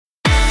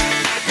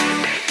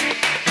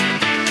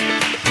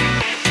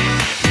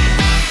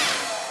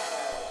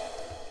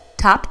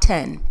Top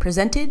 10,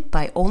 presented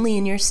by Only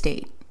in Your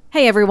State.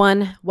 Hey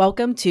everyone,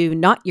 welcome to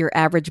Not Your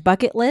Average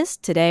Bucket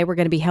List. Today we're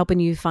going to be helping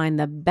you find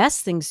the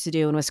best things to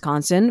do in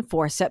Wisconsin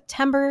for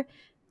September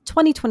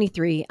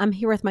 2023. I'm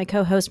here with my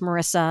co-host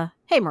Marissa.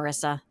 Hey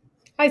Marissa.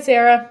 Hi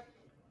Sarah.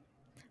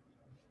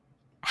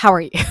 How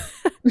are you?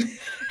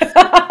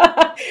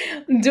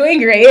 I'm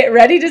doing great.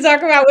 Ready to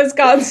talk about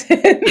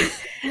Wisconsin.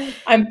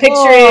 I'm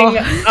picturing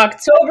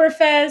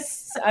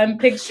Oktoberfest. I'm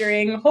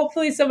picturing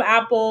hopefully some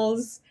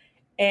apples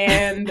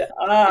and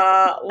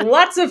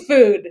lots of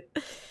food.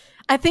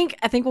 I think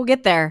we'll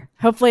get there.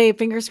 Hopefully,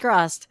 fingers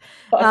crossed.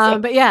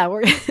 Awesome. But yeah,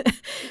 we're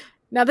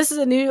now this is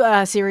a new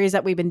series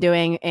that we've been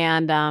doing,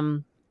 and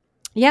and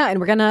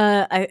we're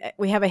gonna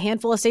we have a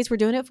handful of states we're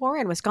doing it for,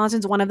 and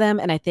Wisconsin's one of them,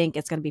 and I think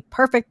it's gonna be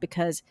perfect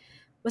because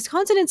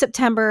Wisconsin in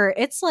September,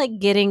 it's like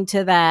getting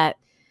to that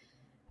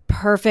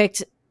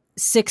perfect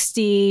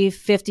 60,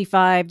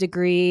 55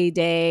 degree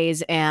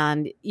days,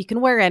 and you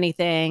can wear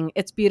anything.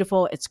 It's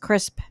beautiful. It's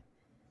crisp.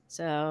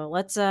 So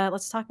let's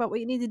talk about what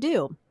you need to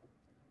do.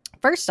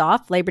 First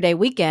off, Labor Day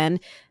weekend,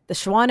 the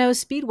Shawano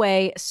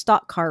Speedway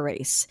Stock Car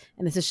Race.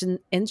 And this is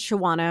in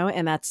Shawano,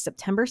 and that's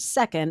September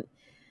 2nd.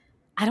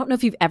 I don't know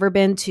if you've ever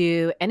been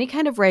to any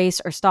kind of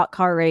race or stock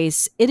car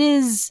race. It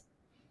is,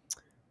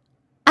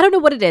 I don't know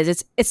what it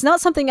is. It's not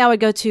something I would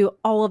go to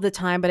all of the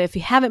time, but if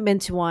you haven't been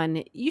to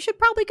one, you should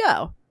probably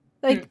go.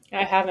 I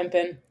haven't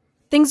been.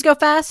 Things go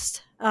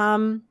fast.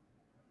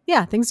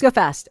 Things go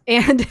fast.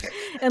 And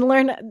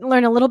learn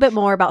a little bit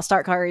more about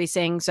stock car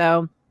racing.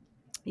 So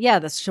yeah,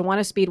 the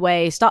Shawano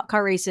Speedway stock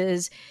car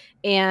races,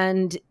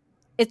 and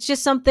it's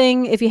just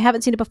something, if you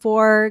haven't seen it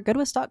before, go to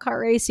a stock car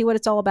race, see what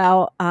it's all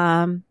about.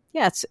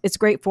 It's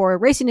great for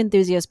racing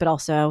enthusiasts, but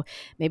also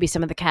maybe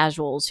some of the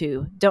casuals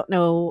who don't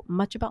know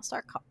much about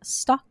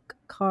stock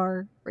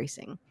car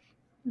racing.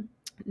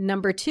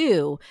 Number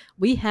 2,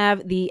 we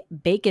have the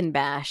Bacon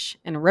Bash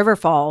in River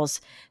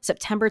Falls,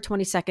 September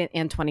 22nd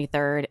and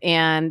 23rd.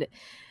 And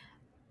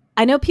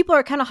I know people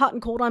are kind of hot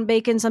and cold on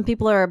bacon. Some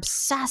people are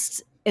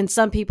obsessed, and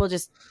some people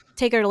just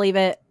take it or leave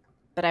it.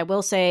 But I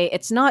will say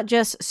it's not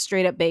just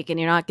straight up bacon.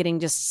 You're not getting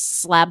just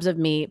slabs of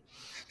meat.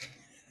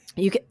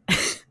 You can,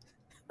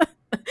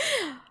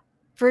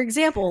 for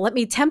example, let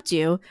me tempt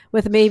you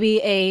with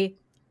maybe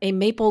a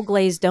maple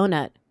glazed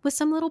donut with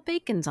some little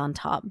bacons on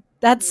top.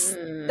 That's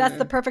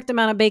the perfect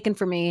amount of bacon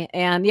for me.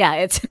 And yeah,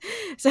 it's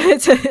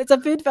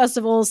a food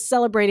festival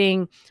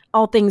celebrating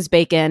all things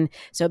bacon.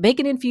 So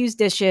bacon infused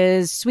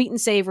dishes, sweet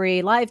and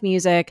savory, live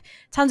music,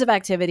 tons of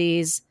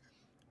activities.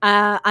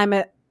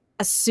 I'm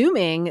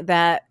assuming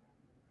that,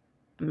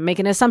 I'm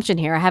making an assumption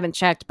here, I haven't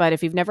checked, but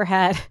if you've never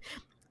had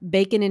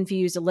bacon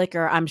infused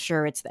liquor, I'm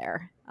sure it's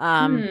there.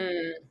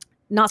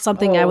 Not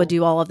something I would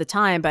do all of the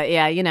time, but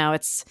yeah,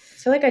 it's. I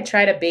feel like I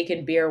tried a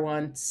bacon beer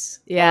once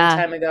a Yeah. long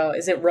time ago.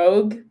 Is it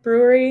Rogue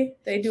Brewery?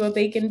 They do a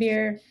bacon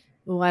beer.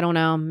 Oh, I don't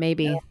know.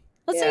 Maybe. Yeah.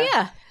 Let's say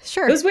yeah,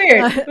 sure. It was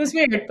weird. It was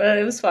weird, but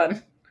it was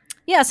fun.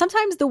 Yeah,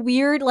 sometimes the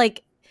weird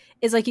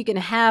is you can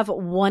have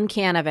one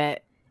can of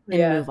it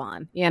and move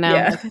on.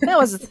 Yeah.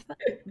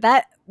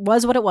 That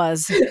was what it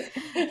was.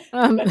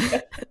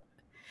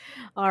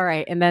 All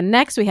right. And then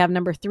next we have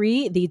number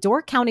 3, the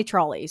Door County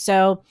Trolley.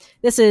 So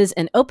this is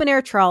an open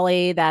air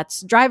trolley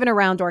that's driving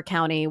around Door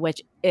County,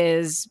 which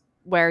is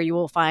where you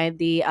will find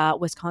the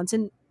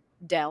Wisconsin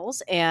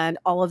Dells and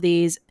all of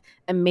these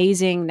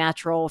amazing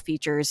natural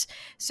features.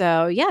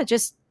 So yeah,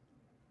 just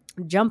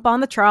jump on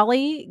the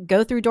trolley,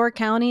 go through Door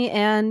County,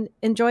 and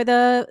enjoy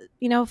the,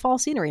 fall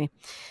scenery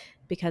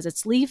because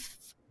it's leaf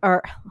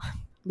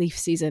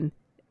season.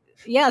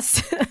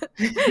 Yes,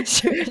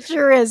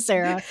 sure is,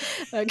 Sarah.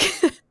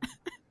 Okay.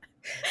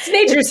 It's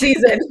nature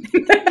season.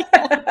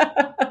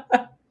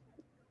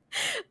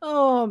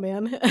 Oh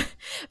man,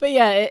 but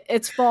yeah,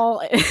 it's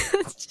fall.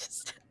 It's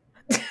just.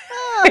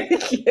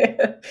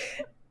 Yeah.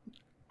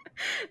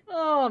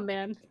 Oh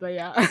man, but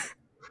yeah.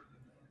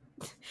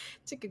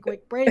 Take a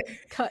quick break.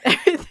 Cut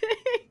everything.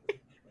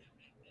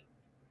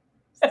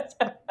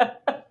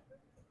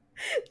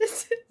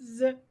 This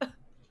is.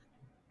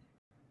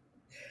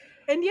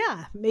 And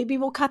yeah, maybe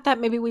we'll cut that.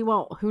 Maybe we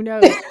won't. Who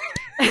knows?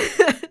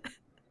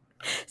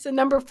 So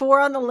number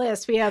 4 on the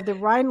list, we have the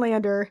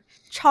Rhinelander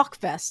Chalk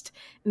Fest.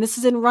 And this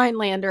is in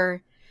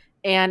Rhinelander,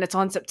 and it's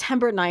on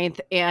September 9th.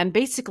 And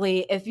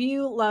basically, if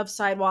you love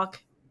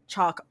sidewalk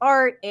chalk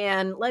art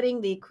and letting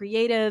the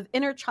creative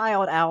inner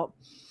child out,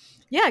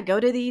 yeah,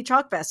 go to the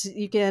Chalk Fest.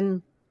 You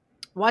can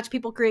watch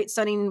people create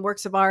stunning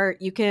works of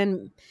art. You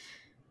can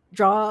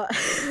draw.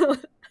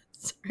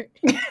 Sorry.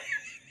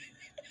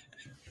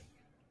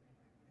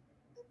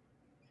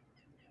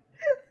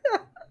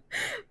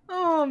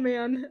 Oh,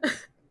 man.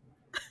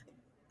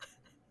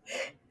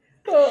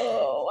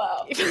 Oh,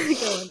 wow.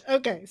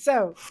 Okay,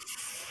 so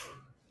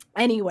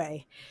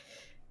anyway,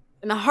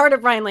 in the heart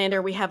of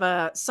Rhinelander, we have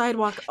a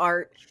sidewalk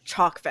art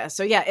chalk fest.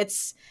 So yeah,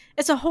 it's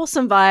a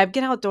wholesome vibe.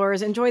 Get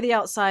outdoors, enjoy the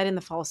outside in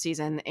the fall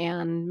season,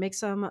 and make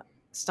some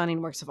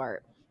stunning works of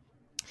art.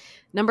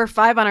 Number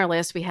 5 on our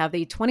list, we have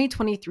the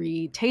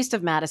 2023 Taste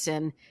of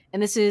Madison,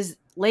 and this is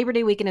Labor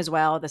Day weekend as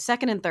well, the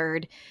 2nd and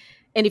 3rd.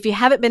 And if you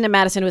haven't been to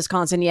Madison,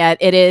 Wisconsin yet,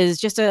 it is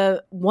just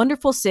a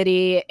wonderful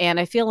city. And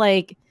I feel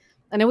like,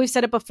 I know we've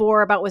said it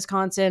before about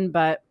Wisconsin,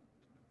 but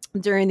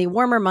during the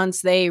warmer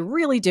months, they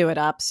really do it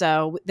up.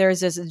 So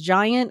there's this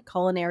giant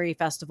culinary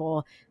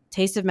festival,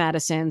 Taste of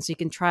Madison. So you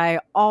can try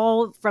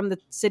all from the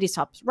city's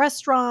top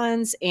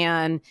restaurants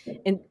and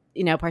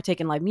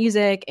partake in live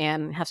music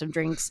and have some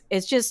drinks.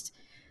 It's just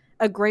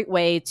a great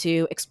way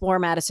to explore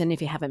Madison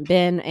if you haven't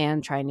been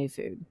and try new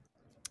food.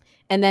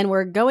 And then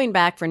we're going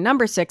back for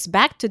number 6,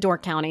 back to Door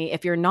County.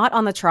 If you're not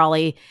on the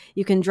trolley,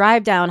 you can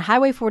drive down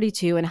Highway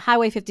 42 and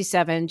Highway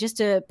 57 just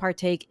to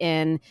partake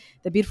in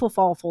the beautiful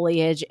fall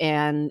foliage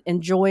and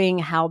enjoying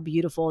how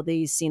beautiful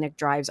these scenic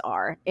drives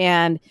are.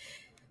 And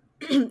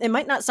it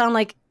might not sound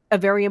like a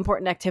very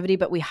important activity,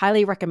 but we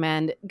highly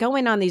recommend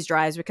going on these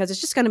drives because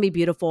it's just going to be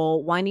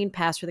beautiful, winding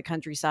past through the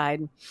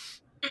countryside.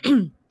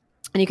 And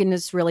you can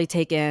just really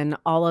take in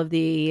all of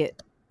the,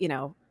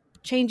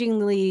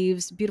 changing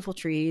leaves, beautiful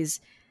trees.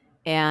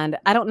 And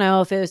I don't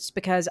know if it's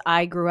because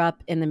I grew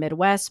up in the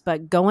Midwest,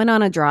 but going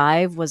on a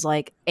drive was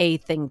like a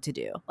thing to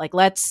do. Like,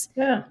 let's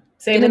same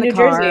get in the New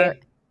car. Jersey.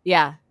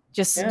 Yeah,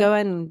 just go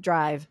and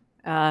drive.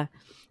 And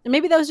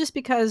maybe that was just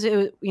because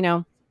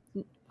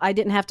I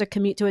didn't have to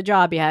commute to a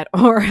job yet,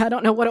 or I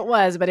don't know what it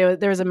was, but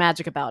there was a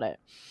magic about it.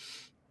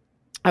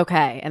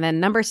 Okay, and then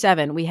number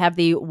 7, we have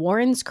the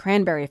Warren's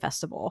Cranberry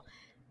Festival,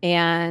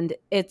 and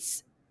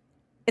it's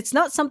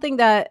not something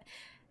that.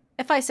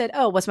 If I said,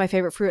 oh, what's my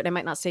favorite fruit? I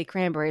might not say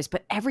cranberries,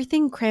 but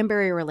everything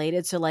cranberry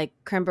related. So like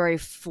cranberry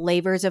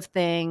flavors of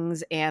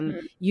things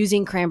and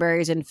using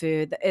cranberries in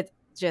food. It's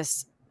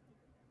just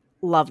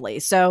lovely.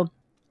 So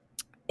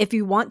if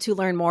you want to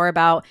learn more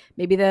about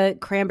maybe the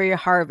cranberry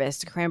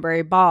harvest,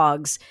 cranberry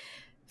bogs,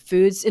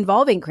 foods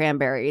involving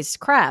cranberries,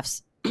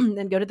 crafts,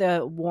 then go to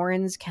the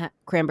Warren's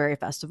Cranberry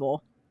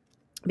Festival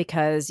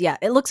because,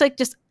 it looks like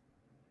just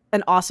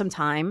an awesome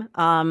time.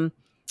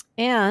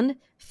 And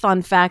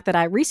fun fact that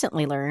I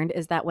recently learned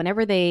is that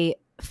whenever they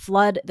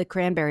flood the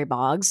cranberry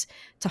bogs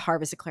to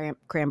harvest the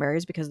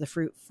cranberries because the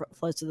fruit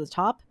floats to the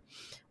top,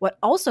 what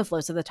also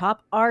floats to the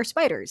top are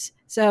spiders.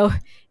 So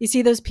you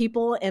see those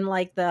people in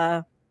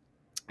the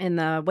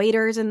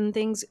waders and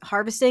things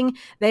harvesting,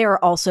 they are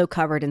also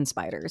covered in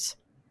spiders.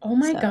 Oh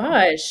my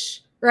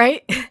gosh.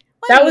 Right?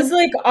 That was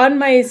like on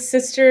my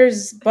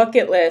sister's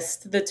bucket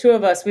list. The two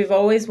of us, we've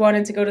always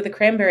wanted to go to the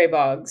cranberry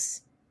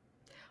bogs.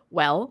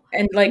 Well,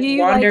 and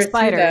wander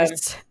through them.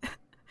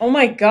 Oh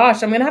my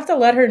gosh, I'm gonna have to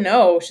let her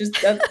know. I'm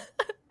gonna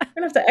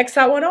have to X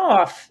that one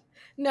off.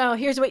 No,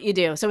 here's what you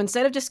do. So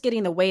instead of just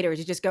getting the waders,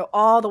 you just go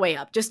all the way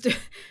up. Just a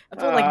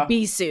full like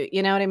bee suit.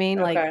 You know what I mean?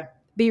 Okay. Like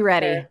be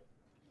ready. Okay.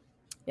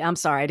 Yeah, I'm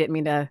sorry, I didn't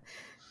mean to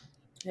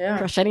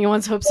crush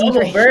anyone's hopes and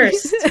dreams.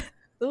 Burst.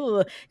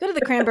 Ooh, go to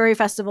the Cranberry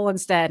Festival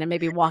instead and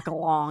maybe walk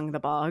along the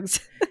bogs.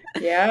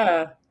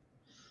 Yeah.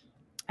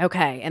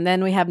 Okay, and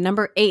then we have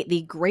number 8,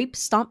 the Grape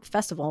Stomp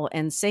Festival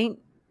in St.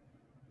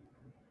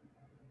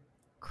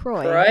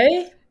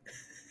 Croix.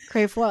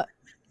 Crave what?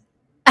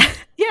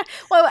 Yeah,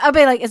 well, I'll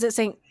be like, is it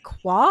St.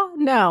 Croix?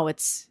 No,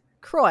 it's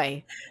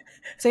Croix.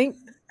 St.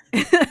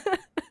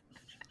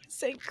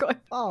 Croix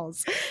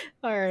Falls.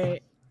 All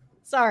right.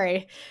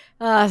 Sorry.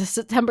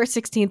 September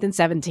 16th and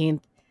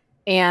 17th.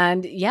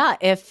 And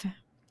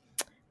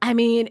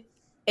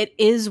it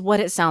is what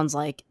it sounds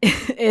like.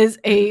 It is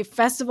a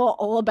festival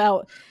all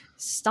about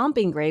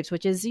stomping grapes,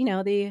 which is,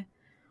 the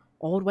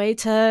old way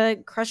to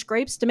crush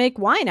grapes to make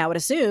wine, I would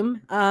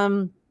assume.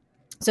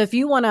 So if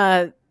you want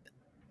to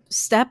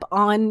step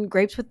on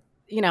grapes with,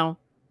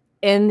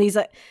 in these,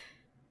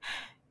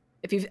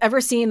 if you've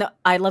ever seen the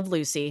I Love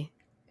Lucy,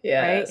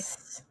 right?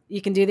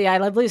 You can do the I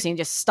Love Lucy and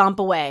just stomp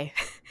away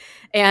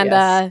and,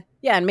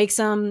 and make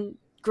some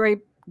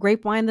grape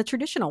wine the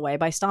traditional way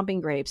by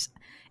stomping grapes.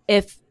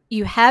 If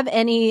you have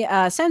any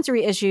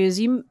sensory issues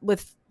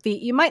with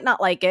feet, you might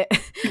not like it,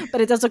 but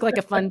it does look like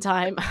a fun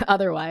time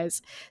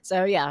otherwise.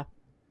 So yeah.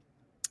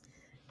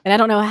 And I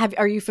don't know,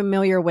 are you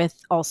familiar with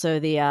also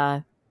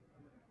the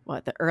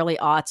the early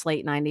aughts,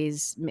 late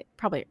 90s,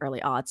 probably early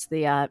aughts,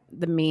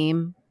 the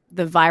meme,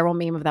 the viral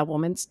meme of that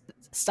woman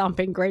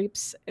stomping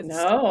grapes?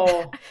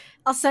 No.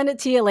 I'll send it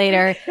to you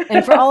later.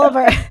 And for all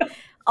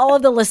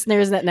of the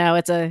listeners that know,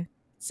 it's an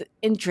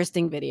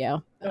interesting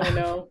video. Oh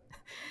no.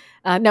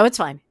 No, it's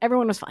fine.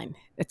 Everyone was fine.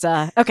 It's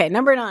okay.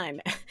 Number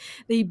 9,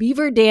 the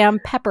Beaver Dam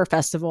Pepper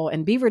Festival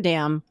in Beaver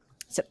Dam,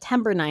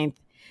 September 9th.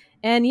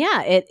 And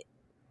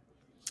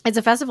it's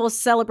a festival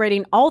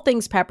celebrating all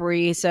things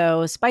peppery.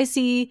 So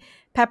spicy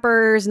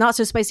peppers, not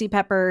so spicy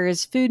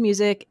peppers, food,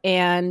 music,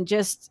 and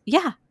just,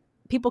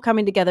 people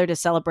coming together to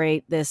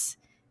celebrate this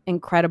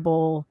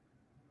incredible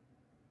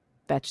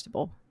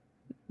vegetable,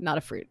 not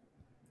a fruit.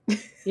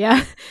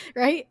 Yeah.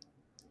 Right.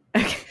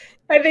 Okay.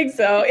 I think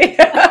so.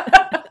 Yeah.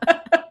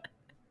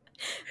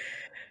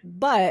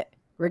 But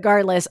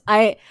regardless,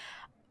 I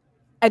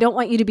don't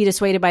want you to be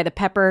dissuaded by the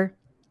pepper.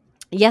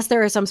 Yes,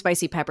 there are some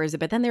spicy peppers,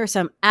 but then there are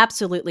some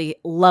absolutely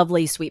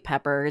lovely sweet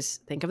peppers.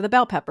 Think of the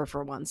bell pepper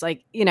for once.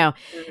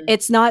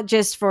 It's not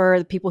just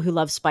for people who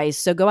love spice.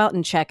 So go out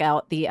and check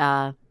out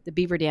the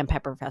Beaver Dam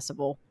Pepper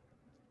Festival.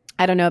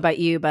 I don't know about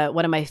you, but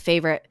one of my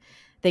favorite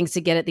things to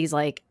get at these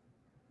like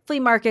flea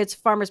markets,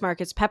 farmers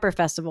markets, pepper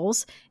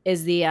festivals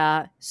is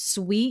the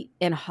sweet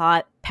and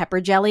hot pepper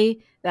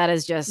jelly. That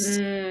is just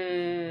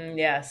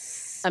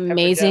yes.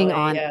 amazing Pepper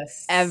jelly, on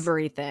yes.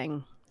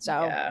 everything.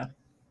 So Yeah.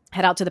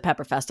 head out to the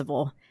Pepper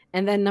Festival.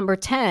 And then number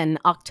 10,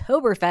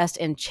 Oktoberfest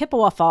in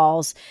Chippewa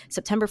Falls,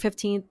 September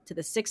 15th to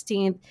the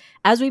 16th.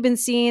 As we've been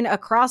seeing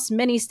across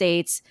many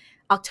states,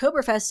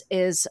 Oktoberfest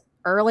is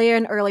earlier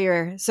and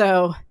earlier.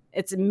 So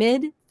it's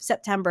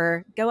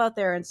mid-September. Go out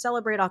there and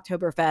celebrate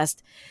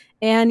Oktoberfest.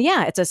 And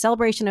yeah, it's a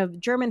celebration of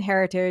German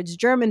heritage,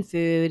 German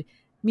food,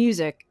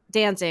 music,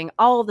 dancing,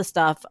 all of the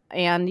stuff.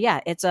 And yeah,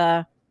 it's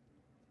a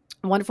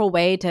wonderful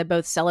way to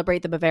both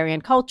celebrate the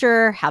Bavarian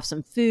culture, have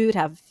some food,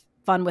 have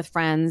fun with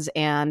friends.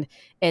 And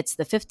it's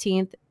the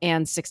 15th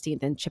and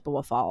 16th in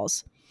Chippewa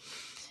Falls.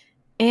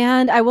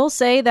 And I will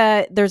say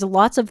that there's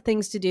lots of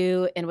things to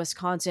do in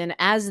Wisconsin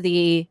as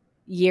the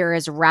year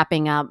is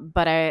wrapping up.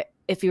 But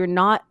if you're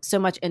not so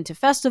much into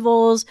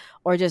festivals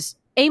or just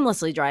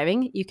aimlessly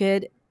driving, you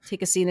could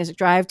take a scenic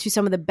drive to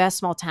some of the best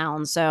small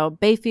towns. So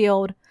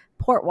Bayfield,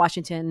 Port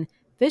Washington,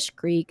 Fish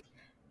Creek,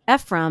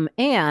 Ephraim,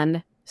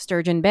 and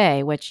Sturgeon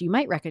Bay, which you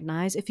might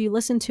recognize if you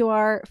listen to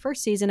our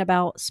first season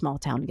about small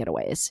town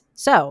getaways.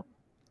 So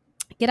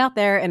get out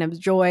there and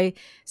enjoy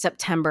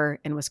September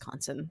in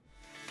Wisconsin.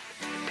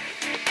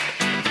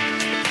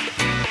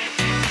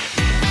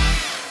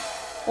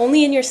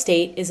 Only in Your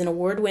State is an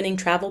award-winning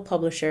travel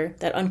publisher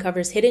that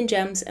uncovers hidden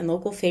gems and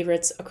local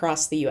favorites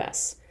across the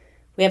U.S.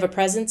 We have a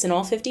presence in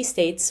all 50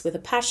 states with a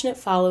passionate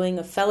following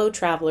of fellow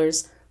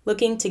travelers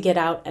looking to get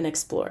out and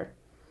explore.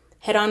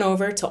 Head on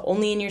over to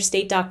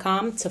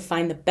onlyinyourstate.com to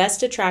find the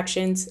best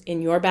attractions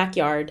in your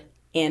backyard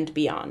and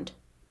beyond.